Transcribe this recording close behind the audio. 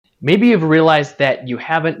Maybe you've realized that you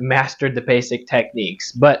haven't mastered the basic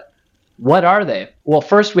techniques, but what are they? Well,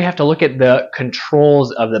 first we have to look at the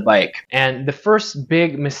controls of the bike. And the first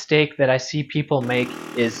big mistake that I see people make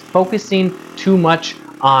is focusing too much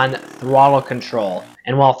on throttle control.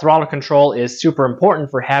 And while throttle control is super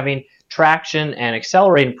important for having traction and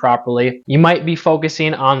accelerating properly, you might be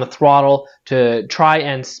focusing on the throttle to try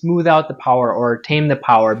and smooth out the power or tame the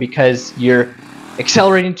power because you're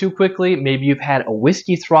accelerating too quickly. Maybe you've had a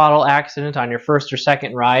whiskey throttle accident on your first or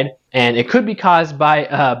second ride, and it could be caused by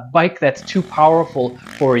a bike that's too powerful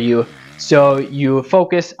for you. So you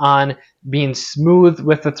focus on being smooth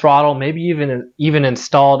with the throttle, maybe even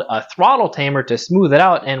installed a throttle tamer to smooth it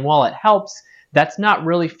out, and while it helps, that's not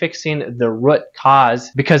really fixing the root cause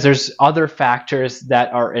because there's other factors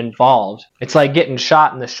that are involved. It's like getting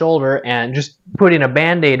shot in the shoulder and just putting a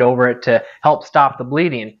band-aid over it to help stop the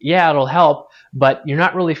bleeding. Yeah, it'll help, but you're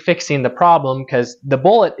not really fixing the problem because the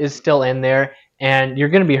bullet is still in there and you're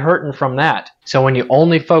going to be hurting from that. So when you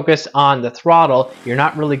only focus on the throttle, you're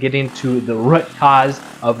not really getting to the root cause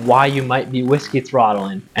of why you might be whiskey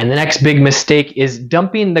throttling. And the next big mistake is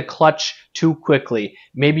dumping the clutch too quickly.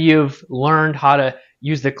 Maybe you've learned how to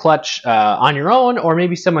use the clutch on your own, or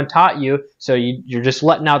maybe someone taught you, so you're just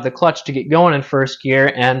letting out the clutch to get going in first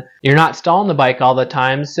gear and you're not stalling the bike all the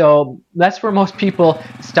time. So that's where most people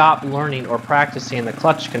stop learning or practicing the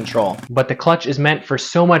clutch control. But the clutch is meant for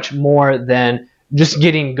so much more than just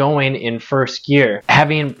getting going in first gear.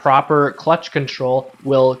 Having proper clutch control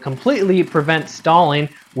will completely prevent stalling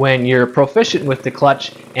when you're proficient with the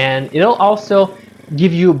clutch, and it'll also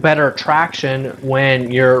give you better traction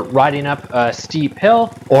when you're riding up a steep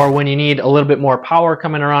hill, or when you need a little bit more power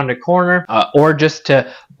coming around a corner, or just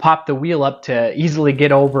to pop the wheel up to easily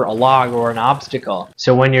get over a log or an obstacle.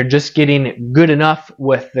 So when you're just getting good enough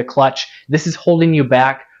with the clutch, this is holding you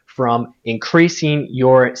back from increasing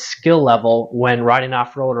your skill level when riding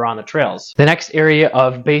off-road or on the trails. The next area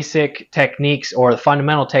of basic techniques or the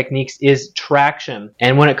fundamental techniques is traction.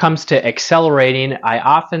 And when it comes to accelerating, I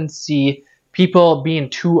often see people being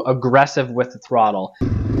too aggressive with the throttle.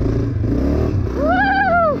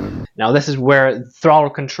 Now this is where throttle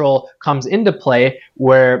control comes into play,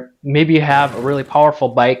 where maybe you have a really powerful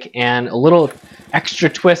bike and a little extra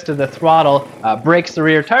twist of the throttle breaks the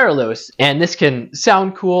rear tire loose. And this can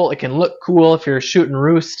sound cool, it can look cool if you're shooting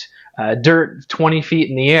roost dirt 20 feet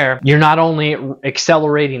in the air. You're not only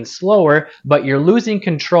accelerating slower, but you're losing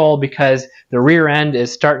control because the rear end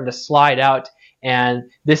is starting to slide out, and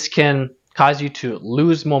this can cause you to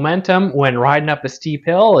lose momentum when riding up a steep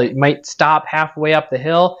hill. It might stop halfway up the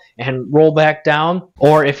hill and roll back down.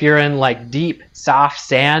 Or if you're in like deep, soft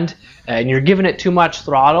sand and you're giving it too much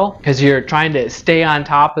throttle because you're trying to stay on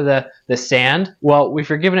top of the sand, well, if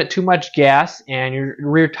you're giving it too much gas and your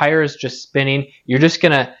rear tire is just spinning, you're just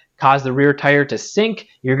going to cause the rear tire to sink.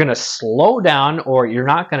 You're going to slow down, or you're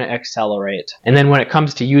not going to accelerate. And then when it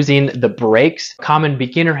comes to using the brakes, common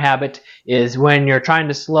beginner habit is when you're trying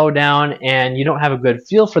to slow down and you don't have a good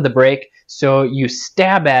feel for the brake, so you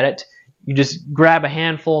stab at it. You just grab a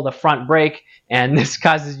handful of the front brake, and this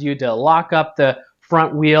causes you to lock up the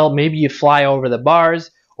front wheel. Maybe you fly over the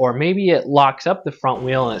bars, or maybe it locks up the front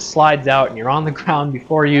wheel and it slides out and you're on the ground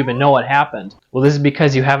before you even know what happened. Well, this is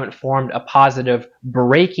because you haven't formed a positive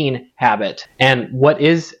braking habit. And what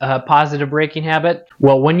is a positive braking habit?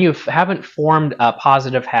 Well, when you haven't formed a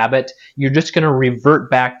positive habit, you're just going to revert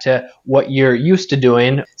back to what you're used to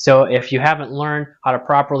doing. So if you haven't learned how to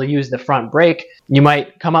properly use the front brake, you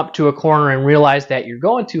might come up to a corner and realize that you're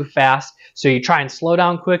going too fast. So you try and slow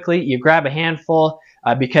down quickly. You grab a handful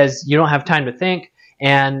because you don't have time to think.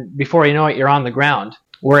 And before you know it, you're on the ground.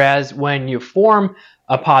 Whereas when you form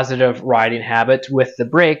a positive riding habit with the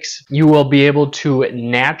brakes, you will be able to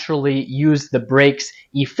naturally use the brakes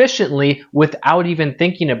efficiently without even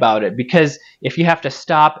thinking about it. Because if you have to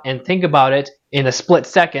stop and think about it in a split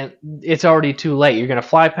second, it's already too late. You're going to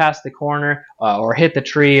fly past the corner or hit the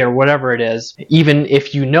tree or whatever it is, even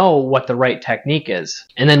if you know what the right technique is.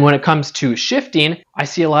 And then when it comes to shifting, I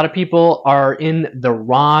see a lot of people are in the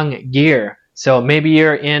wrong gear. So maybe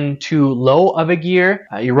you're in too low of a gear,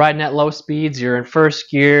 you're riding at low speeds, you're in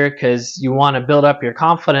first gear because you want to build up your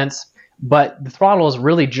confidence, but the throttle is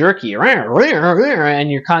really jerky,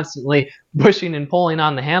 and you're constantly pushing and pulling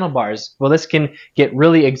on the handlebars. Well, this can get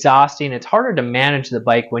really exhausting. It's harder to manage the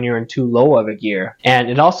bike when you're in too low of a gear. And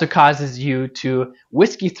it also causes you to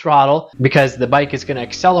whiskey throttle because the bike is going to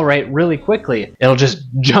accelerate really quickly. It'll just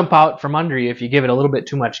jump out from under you if you give it a little bit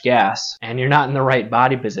too much gas and you're not in the right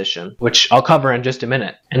body position, which I'll cover in just a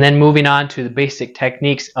minute. And then moving on to the basic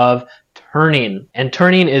techniques of turning. And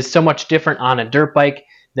turning is so much different on a dirt bike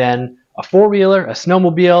than a four-wheeler, a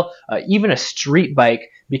snowmobile, even a street bike,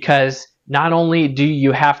 because not only do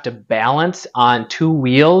you have to balance on two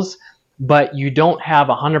wheels, but you don't have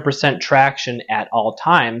 100% traction at all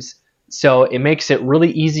times. So it makes it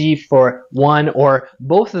really easy for one or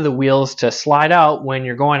both of the wheels to slide out when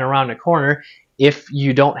you're going around a corner if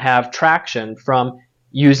you don't have traction from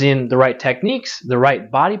using the right techniques, the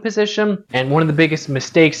right body position. And one of the biggest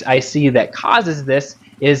mistakes I see that causes this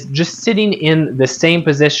is just sitting in the same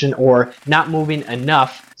position or not moving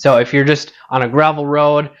enough. So if you're just on a gravel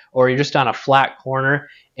road or you're just on a flat corner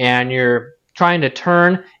and you're trying to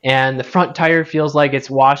turn and the front tire feels like it's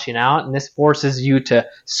washing out, and this forces you to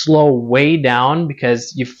slow way down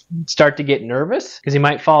because you start to get nervous because you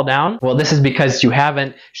might fall down. Well, this is because you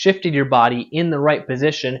haven't shifted your body in the right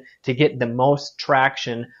position to get the most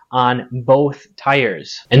traction on both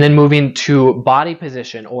tires. And then moving to body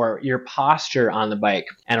position or your posture on the bike.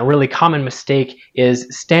 And a really common mistake is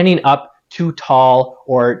standing up too tall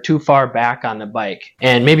or too far back on the bike.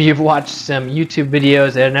 And maybe you've watched some YouTube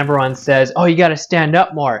videos and everyone says, oh, you got to stand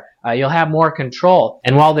up more. You'll have more control.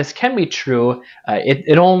 And while this can be true,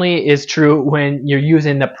 it only is true when you're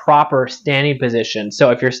using the proper standing position.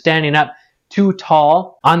 So if you're standing up too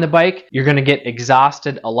tall on the bike, you're going to get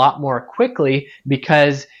exhausted a lot more quickly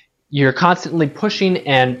because you're constantly pushing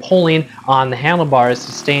and pulling on the handlebars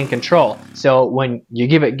to stay in control. So when you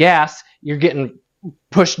give it gas, you're getting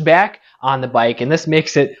pushed back on the bike, and this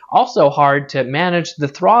makes it also hard to manage the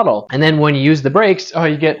throttle. And then when you use the brakes,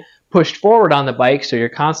 you get pushed forward on the bike, so you're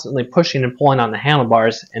constantly pushing and pulling on the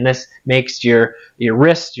handlebars, and this makes your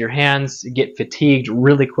wrists, your hands get fatigued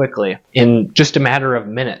really quickly in just a matter of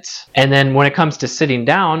minutes. And then when it comes to sitting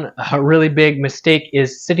down, a really big mistake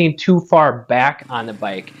is sitting too far back on the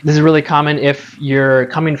bike. This is really common if you're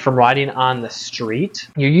coming from riding on the street.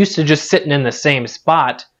 You're used to just sitting in the same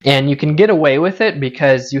spot, and you can get away with it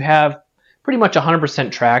because you have pretty much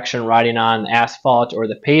 100% traction riding on asphalt or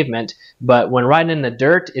the pavement, but when riding in the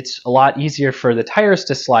dirt, it's a lot easier for the tires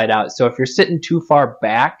to slide out. So if you're sitting too far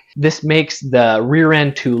back, this makes the rear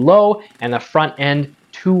end too low and the front end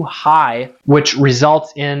too high, which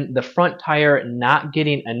results in the front tire not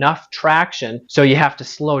getting enough traction, so you have to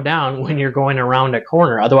slow down when you're going around a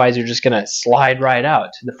corner. Otherwise, you're just going to slide right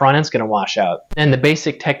out. The front end's going to wash out. And the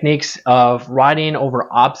basic techniques of riding over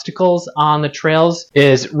obstacles on the trails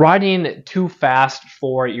is riding too fast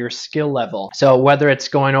for your skill level. So whether it's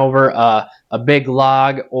going over a big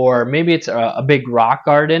log or maybe it's a big rock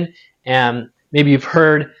garden, and maybe you've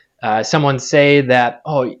heard someone say that,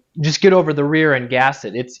 oh, just get over the rear and gas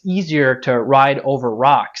it. It's easier to ride over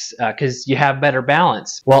rocks because you have better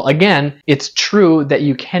balance. Well, again, it's true that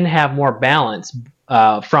you can have more balance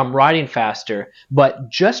from riding faster, but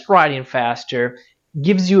just riding faster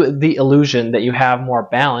gives you the illusion that you have more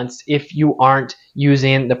balance if you aren't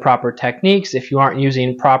using the proper techniques, if you aren't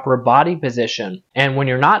using proper body position. And when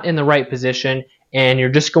you're not in the right position and you're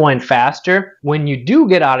just going faster, when you do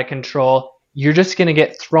get out of control, you're just going to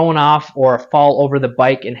get thrown off or fall over the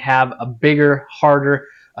bike and have a bigger, harder,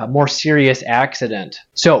 more serious accident.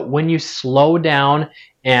 So when you slow down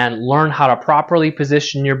and learn how to properly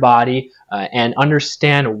position your body and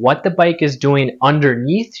understand what the bike is doing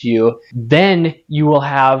underneath you, then you will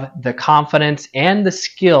have the confidence and the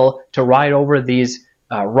skill to ride over these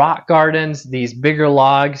rock gardens, these bigger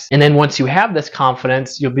logs. And then once you have this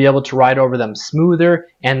confidence, you'll be able to ride over them smoother,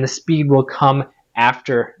 and the speed will come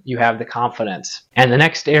after you have the confidence. And the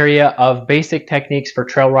next area of basic techniques for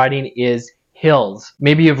trail riding is hills.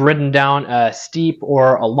 Maybe you've ridden down a steep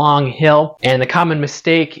or a long hill, and the common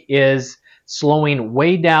mistake is slowing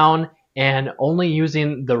way down and only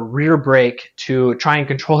using the rear brake to try and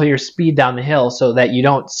control your speed down the hill so that you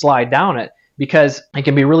don't slide down it, because it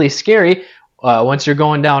can be really scary once you're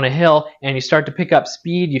going down a hill and you start to pick up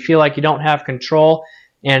speed. You feel like you don't have control,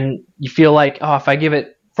 and you feel like, oh, if I give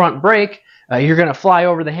it front brake, you're going to fly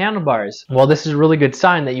over the handlebars. Well, this is a really good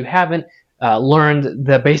sign that you haven't learned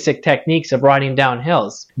the basic techniques of riding down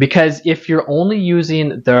hills. Because if you're only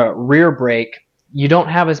using the rear brake, you don't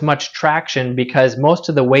have as much traction because most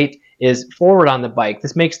of the weight is forward on the bike.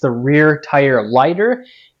 This makes the rear tire lighter,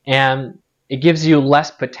 and it gives you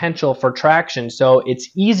less potential for traction. So it's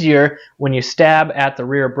easier when you stab at the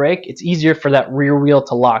rear brake, it's easier for that rear wheel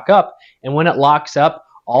to lock up. And when it locks up,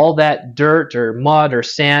 all that dirt or mud or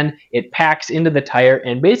sand, it packs into the tire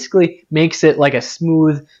and basically makes it like a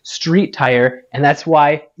smooth street tire. And that's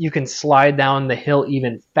why you can slide down the hill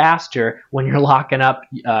even faster when you're locking up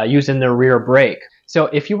using the rear brake. So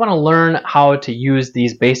if you want to learn how to use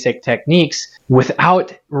these basic techniques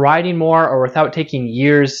without riding more or without taking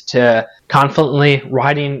years to confidently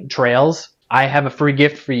riding trails, I have a free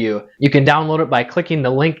gift for you. You can download it by clicking the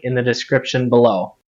link in the description below.